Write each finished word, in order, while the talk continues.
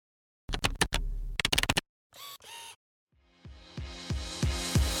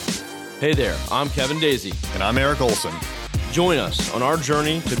Hey there, I'm Kevin Daisy. And I'm Eric Olson. Join us on our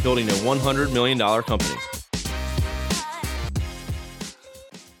journey to building a $100 million company.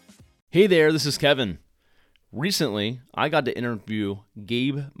 Hey there, this is Kevin. Recently, I got to interview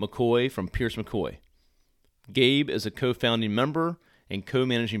Gabe McCoy from Pierce McCoy. Gabe is a co-founding member and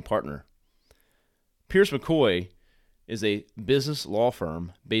co-managing partner. Pierce McCoy is a business law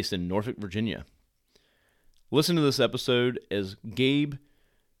firm based in Norfolk, Virginia. Listen to this episode as Gabe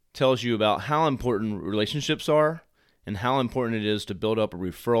tells you about how important relationships are and how important it is to build up a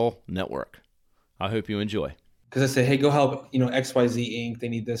referral network. I hope you enjoy. Because I say, hey, go help, XYZ Inc. They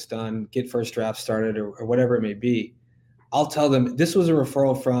need this done, get first draft started or whatever it may be. I'll tell them this was a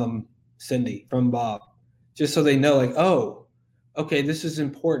referral from Cindy, from Bob, just so they know like, oh, okay, this is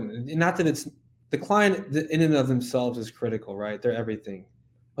important. And not that it's the client in and of themselves is critical, right? They're everything,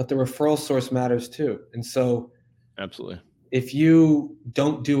 but the referral source matters too. And so absolutely. If you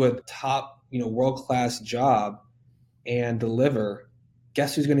don't do a top, world-class job and deliver,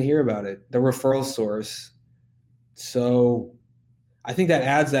 guess who's going to hear about it? The referral source. So I think that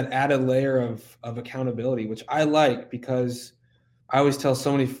adds that added layer of accountability, which I like because I always tell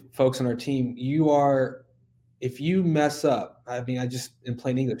so many folks on our team, if you mess up, in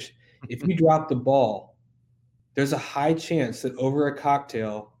plain English, if you drop the ball, there's a high chance that over a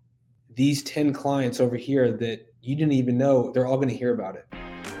cocktail, these 10 clients over here that you didn't even know, they're all going to hear about it.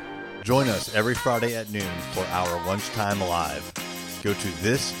 Join us every Friday at noon for our Lunchtime Live. Go to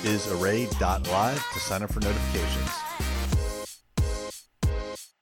thisisarray.live to sign up for notifications.